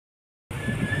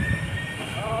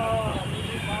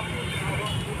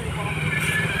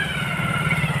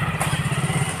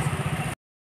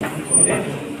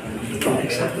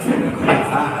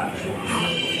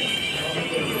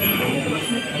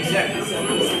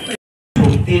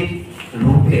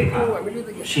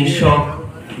शीर्षक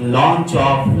launch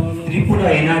of Tripura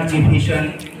energy vision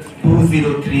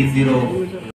 2030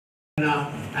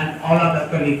 and all other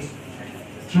colleagues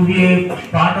to be a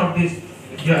part of this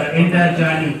entire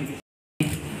journey.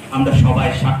 আমরা সবাই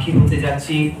সাক্ষী হতে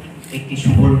যাচ্ছি একটি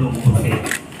সুবর্ণ মুহূর্তে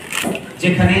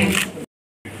যেখানে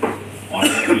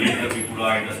Tripura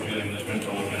Industrial Investment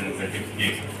Promotion Incentive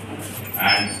Scheme,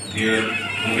 and they are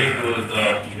moving towards the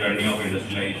journey of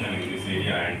industrialization in this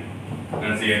area and you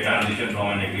can say a transition from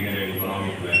an agricultural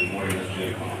economy to a more industrial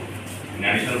economy. In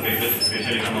addition,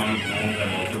 special economic zones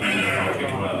have also been developed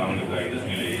along with the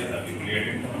industrial areas have been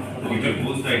created, which will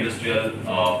boost the industrial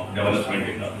development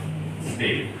in the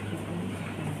state.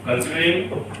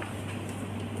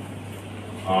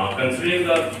 Considering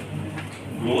the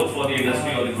growth for the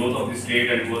industry or the growth of the state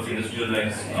and towards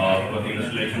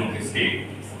industrialization of the state,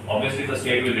 obviously the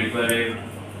state will require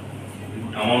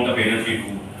a amount of energy to.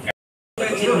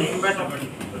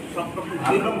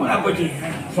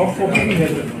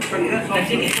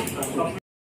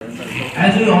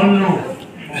 As we all know,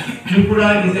 Tripura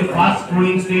is a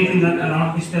fast-growing state in the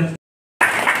northeastern.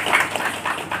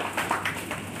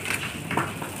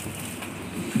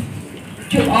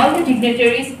 To all the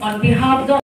dignitaries, on behalf of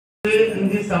the in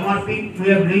this summer peak, we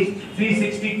have reached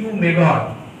 362 megawatt.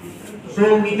 So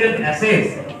we can assess.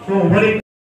 So what it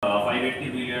 580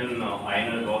 billion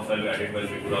INR gross value added by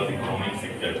Tripura's economic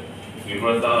sector. It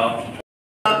was the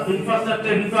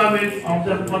infrastructure requirements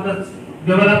for the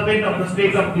development of the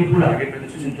state of Tripura.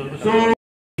 So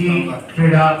the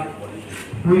trader,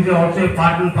 who is also a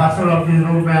part and parcel of this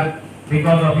roadmap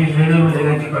because of his renewable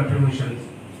energy contributions.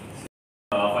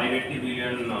 580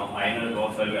 billion INR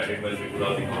gross value added by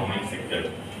Tripura's economic sector.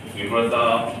 It was the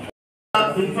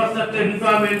infrastructure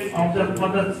requirements for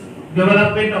the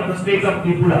development of the state of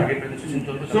Tripura.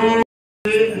 So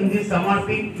in this summer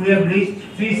peak, we have reached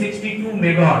 362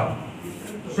 megawatt.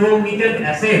 So we can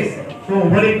assess. So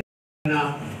what it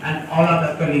and all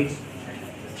other colleagues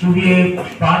to be a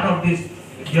part of this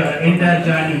entire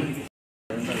journey.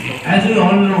 As we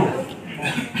all know,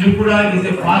 Tripura is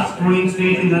a fast-growing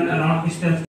state in the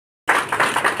northeastern.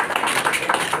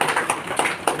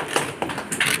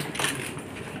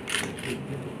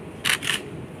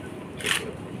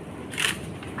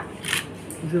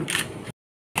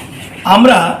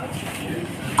 আমরা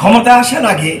ক্ষমতা আসার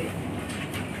আগে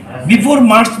before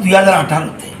March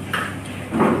 2018-তে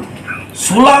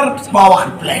solar power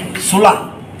plant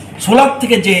solar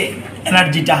থেকে যে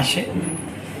এনার্জিটা আসে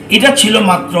এটা ছিল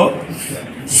মাত্র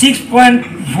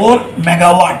 6.4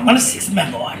 মেগাওয়াট, মানে 6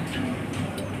 মেগাওয়াট।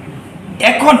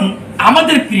 এখন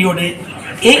আমাদের পিরিয়ডে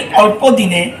এই অল্প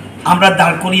দিনে আমরা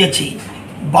দাঁড় করিয়েছি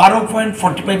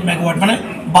 12.45 মেগাওয়াট, মানে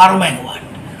 12 মেগাওয়াট।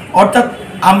 অর্থাৎ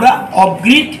আমরা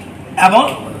অফগ্রিড এবং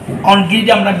অনগ্রিড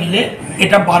আমরা মিলে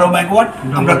এটা 12 মেগাওয়াট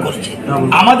আমরা করেছি।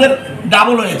 আমাদের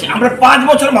ডাবল হয়েছে, আমরা 5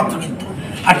 বছর মাত্র, কিন্তু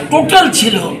আর টোটাল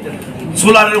ছিল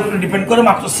সোলারের উপরে ডিপেন্ড করে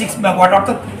মাত্র 6 মেগাওয়াট।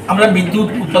 অর্থাৎ আমরা বিদ্যুৎ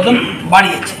উৎপাদন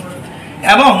বাড়িয়েছি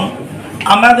এবং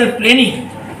আমাদের প্ল্যানিং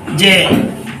যে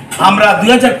আমরা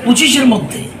 2025-এর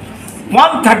মধ্যে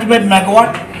 135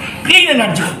 মেগাওয়াট ক্লিন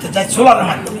এনার্জি করতে চাই সোলারের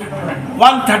মাধ্যমে।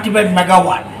 135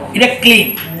 মেগাওয়াট এটা ক্লিন,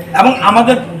 এবং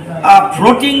আমাদের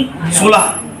ফ্লোটিং সোলার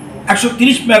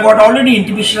 130 মেগাওয়াট অলরেডি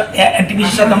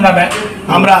এনটিপিসির সাথে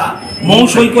আমরা মৌ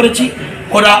সই করেছি।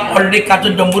 ওরা অলরেডি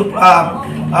কাচের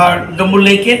ডম্বুর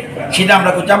লেকে সেটা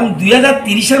আমরা করছি, এবং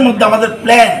 2030-এর মধ্যে আমাদের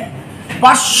প্ল্যান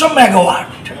 500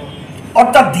 মেগাওয়াট।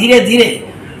 অর্থাৎ ধীরে ধীরে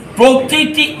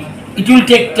প্রতিটি ইট উইল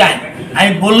টেক টাইম।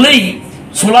 আমি বললেই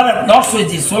সোলারের লস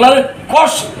হয়েছে,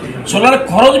 সোলারের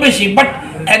খরচ বেশি, বাট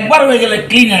একবার হয়ে গেলে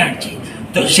ক্লিন এনার্জি।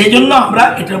 তো সেই জন্য আমরা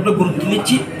এটার উপরে গুরুত্ব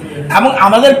দিচ্ছি, এবং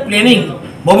আমাদের প্ল্যানিং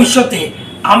ভবিষ্যতে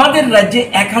আমাদের রাজ্যে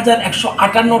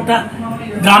 1158টা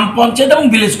গ্রাম পঞ্চায়েত এবং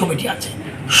ভিলেজ কমিটি আছে।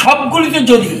 সবগুলিতে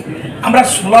যদি আমরা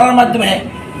সোলারের মাধ্যমে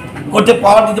করতে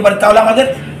পাওয়ার দিতে পারি, তাহলে আমাদের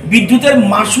বিদ্যুতের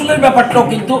মাসুলের ব্যাপারটাও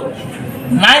কিন্তু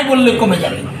নাই বললে কমে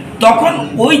যাবে। তখন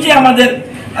ওই যে আমাদের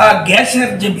গ্যাসের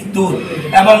যে বিদ্যুৎ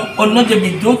এবং অন্য যে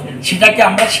বিদ্যুৎ, সেটাকে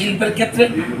আমরা শিল্পের ক্ষেত্রে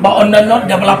বা অন্যান্য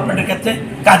ডেভেলপমেন্টের ক্ষেত্রে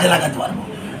কাজে লাগাতে পারবো।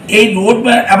 এই রোড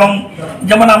এবং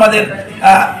যেমন আমাদের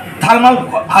থার্মাল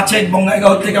আছে,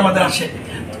 বঙ্গাইগাঁও থেকে আমাদের আসে,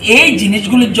 এই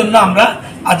জিনিসগুলির জন্য আমরা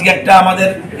আজকে একটা আমাদের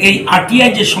এই আরটিআই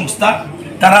যে সংস্থা,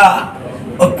 তারা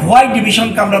খোয়াই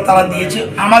ডিভিশনকে আমরা তারা দিয়েছে,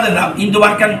 আমাদের না,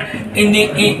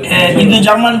 ইন্দো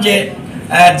জার্মান যে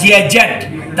জিআইজেড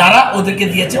তারা ওদেরকে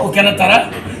দিয়েছে। ওখানে তারা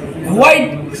খোয়াই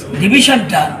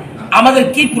ডিভিশনটা আমাদের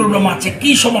কি প্রবলেম আছে,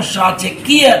 কি সমস্যা আছে,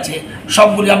 কি আছে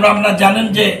সবগুলি আমরা জানেন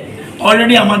যে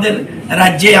অলরেডি আমাদের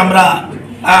রাজ্যে আমরা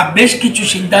বেশ কিছু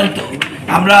সিদ্ধান্ত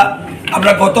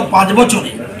আমরা গত 5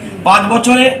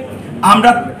 বছরে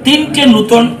আমরা 3টে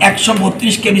নতুন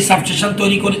 132 কেবি সাবস্টেশন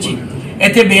তৈরি করেছি।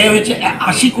 এতে ব্যয় হয়েছে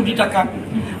 80 কোটি টাকা।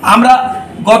 আমরা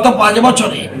গত 5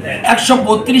 বছরে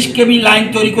 132 কেবি লাইন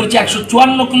তৈরি করেছি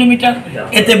 154 কিলোমিটার,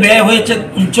 এতে ব্যয় হয়েছে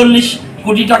 39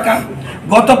 কোটি টাকা।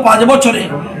 গত 5 বছরে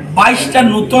 22টা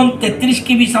নতুন 33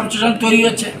 কেবি সাবস্টেশন তৈরি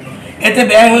হয়েছে, এতে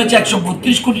ব্যয় হয়েছে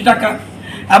 132 কোটি টাকা।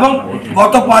 এবং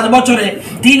গত 5 বছরে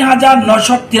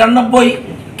 3993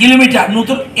 কিলোমিটার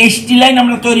নতুন এসটি লাইন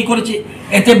আমরা তৈরি করেছি,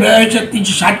 এতে ব্যয় হয়েছে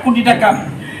 360 কোটি টাকা।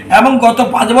 এবং গত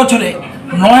 5 বছরে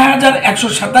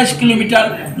 9127 কিলোমিটার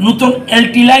নতুন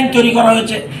এলটি লাইন তৈরি করা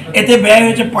হয়েছে, এতে ব্যয়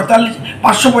হয়েছে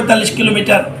 545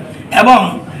 কিলোমিটার। এবং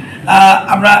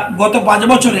আমরা গত 5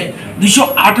 বছরে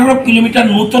 218 কিলোমিটার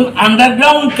নতুন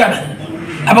আন্ডারগ্রাউন্ড ক্যাবেল,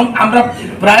 এবং আমরা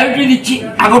প্রায়োরিটি দিচ্ছি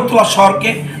আগরতলা শহরকে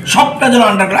সবটা যেন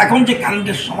আন্ডারগ্রাউন্ড। এখন যে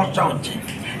কারেন্টের সমস্যা হচ্ছে,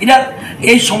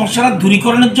 এই সমস্যাটা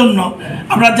দূরীকরণের জন্য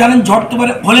আমরা জানেন ঝড়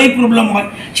তুফানে হলেই প্রবলেম হয়,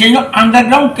 সেই জন্য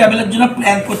আন্ডারগ্রাউন্ড ক্যাবেলের জন্য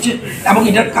প্ল্যান করছে এবং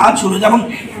এটার কাজ শুরু হয়েছে। এবং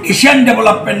এশিয়ান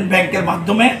ডেভেলপমেন্ট ব্যাংকের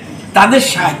মাধ্যমে তাদের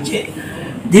সাহায্যে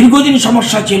দীর্ঘদিন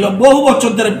সমস্যা ছিল, বহু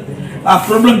বছর ধরে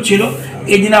প্রবলেম ছিল।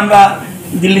 এই দিন আমরা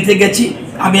দিল্লিতে গেছি,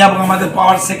 আমি এবং আমাদের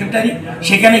পাওয়ার সেক্রেটারি,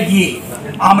 সেখানে গিয়ে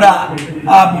আমরা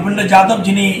ভূপেন্দ্র যাদব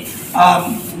যিনি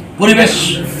পরিবেশ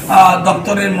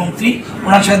দপ্তরের মন্ত্রী,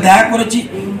 ওনার সাথে দেখা করেছি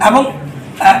এবং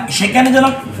সেখানে যেন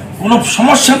কোনো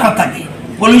সমস্যা না থাকে,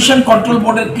 পলিউশন কন্ট্রোল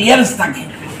বোর্ডের ক্লিয়ারেন্স থাকে,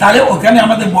 তাহলে ওখানে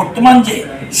আমাদের বর্তমান যে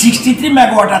 63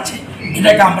 মেগাওয়াট আছে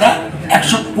এটাকে আমরা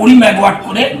 120 মেগাওয়াট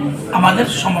করে আমাদের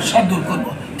সমস্যা দূর করব।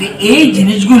 তো এই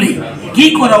জিনিসগুলি কি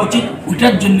করা উচিত,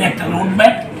 ওইটার জন্য একটা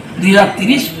রোডম্যাপ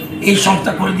 2030 এই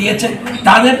সংস্থা করে দিয়েছে।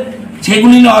 তাদের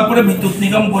সেগুলি নেওয়ার পরে বিদ্যুৎ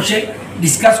নিগম বসে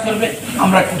ডিসকাস করবে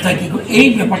আমরা কোথায় কী করি। এই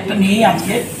ব্যাপারটা নিয়েই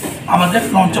আজকে আমাদের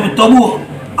লঞ্চ হবে। তবুও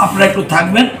আপনারা একটু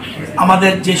থাকবেন,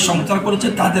 আমাদের যে সংস্থা করেছে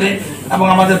তাদের এবং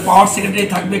আমাদের পাওয়ার সেক্রেটারি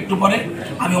থাকবে একটু পরে।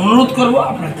 আমি অনুরোধ করব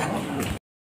আপনারা থাকুন।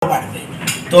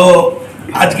 তো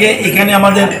আজকে এখানে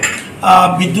আমাদের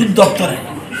বিদ্যুৎ দপ্তরে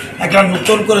একটা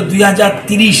নতুন করে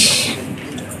 2030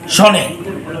 সনে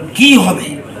কি হবে,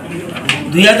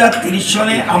 2030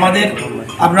 সনে আমাদের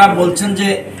আপনারা বলছেন যে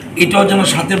এটাও যেন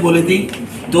সাথে বলে দিই,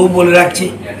 তো বলে রাখছি।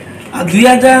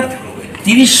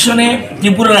 2030 সনে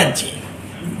ত্রিপুরা রাজ্যে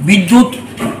বিদ্যুৎ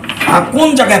কোন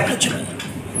জায়গায় পৌঁছবে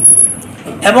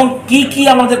এবং কি কি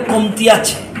আমাদের কমতি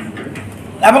আছে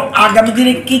এবং আগামী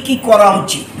দিনে কি কি করা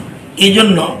উচিত, এই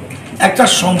জন্য একটা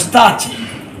সংস্থা আছে,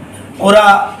 ওরা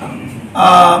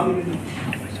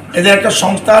এদের একটা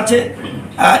সংস্থা আছে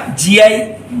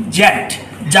GIZ,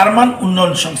 জার্মান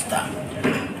উন্নয়ন সংস্থা।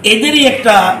 এদেরই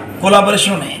একটা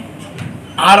কোলাবোরেশনে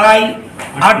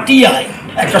RTI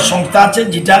একটা সংস্থা আছে,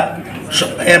 যেটা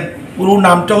পুরো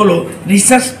নামটা হলো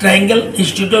research triangle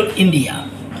institute of India.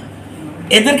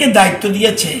 এদেরকে দায়িত্ব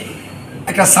দিয়েছে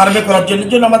একটা সার্ভে করার জন্য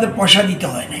আমাদের পয়সা দিতে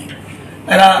হয় নাই,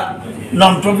 এরা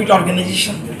নন প্রফিট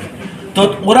অর্গানাইজেশন। তো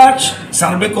ওরা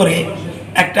সার্ভে করে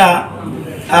একটা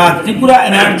ত্রিপুরা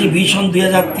এনার্জি ভিশন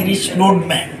 2030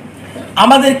 রোডম্যাপ,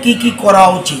 আমাদের কি কি করা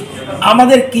উচিত,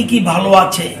 আমাদের কি কি ভালো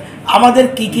আছে, আমাদের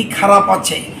কি কি খারাপ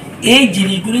আছে, এই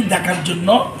জিনিসগুলি দেখার জন্য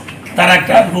তারা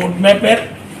একটা রোডম্যাপের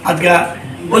আজকে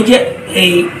ওই যে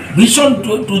এই ভিশন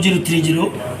 2030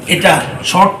 এটা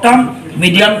short term,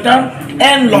 medium term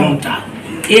and long term,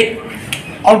 এ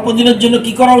অল্প দিনের জন্য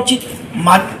কি করা উচিত,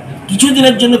 কিছু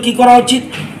দিনের জন্য কি করা উচিত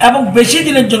এবং বেশি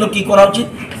দিনের জন্য কি করা উচিত,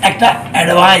 একটা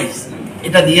অ্যাডভাইস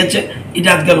এটা দিয়েছে। এটা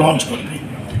আজকে লঞ্চ করবে।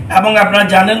 এবং আপনারা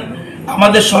জানেন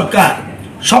আমাদের সরকার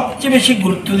সবচেয়ে বেশি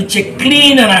গুরুত্ব দিচ্ছে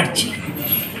ক্লিন এনার্জি।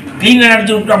 ক্লিন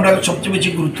এনার্জির উপরে আমরা সবচেয়ে বেশি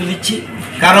গুরুত্ব দিচ্ছি,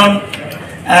 কারণ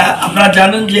আপনারা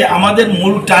জানেন যে আমাদের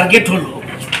মূল টার্গেট হলো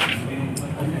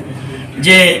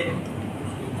যে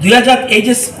 2000 এই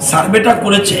যে সার্ভেটা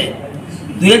করেছে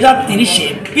 2030-এ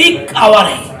পিক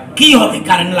আওয়ারে কি হবে,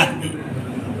 কারেন্ট লাগবে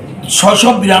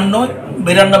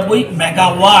 692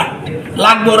 মেগাওয়াট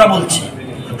লাগবে ওরা বলছে।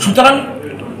 সুতরাং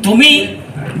তুমি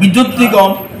বিদ্যুৎ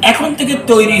নিগম এখন থেকে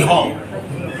তৈরি হও,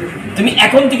 তুমি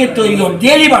এখন থেকে তৈরি হও,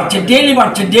 ডেইলি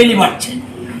বাড়ছে।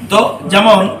 তো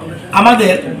যেমন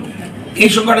আমাদের এই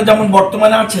সংখ্যাটা যেমন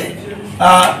বর্তমানে আছে,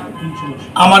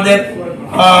 আমাদের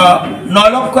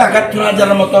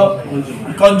 9,71,000 মতো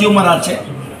কনজিউমার আছে,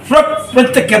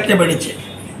 প্রত্যেক ক্ষেত্রে বেড়েছে।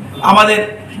 আমাদের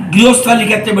গৃহস্থালী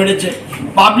ক্ষেত্রে বেড়েছে,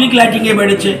 পাবলিক লাইটিংয়ে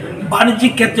বেড়েছে,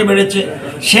 বাণিজ্যিক ক্ষেত্রে বেড়েছে,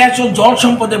 সেচ ও জল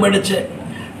সম্পদে বেড়েছে,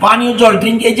 পানীয় জল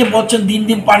ড্রিঙ্ক, এই যে বলছেন দিন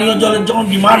দিন পানীয় জলের যখন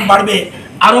ডিমান্ড বাড়বে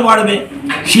আরও বাড়বে,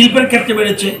 শিল্পের ক্ষেত্রে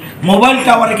বেড়েছে, মোবাইল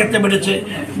টাওয়ারের ক্ষেত্রে বেড়েছে,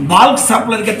 বাল্ক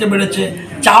সাপ্লাইয়ের ক্ষেত্রে বেড়েছে,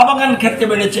 চা বাগান ক্ষেত্রে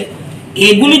বেড়েছে।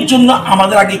 এগুলির জন্য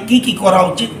আমাদের আগে কি কি করা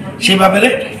উচিত সেভাবে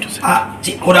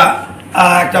ওরা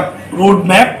একটা রোড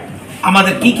ম্যাপ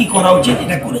আমাদের কি করা উচিত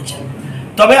এটা করেছেন।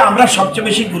 তবে আমরা সবচেয়ে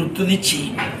বেশি গুরুত্ব দিচ্ছি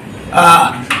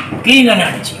ক্লিন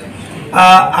এনার্জি।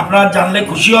 আপনারা জানলে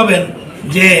খুশি হবেন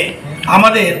যে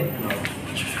আমাদের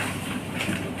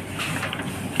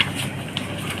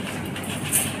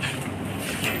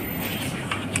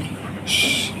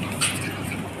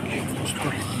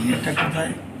এটা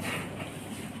কোথায়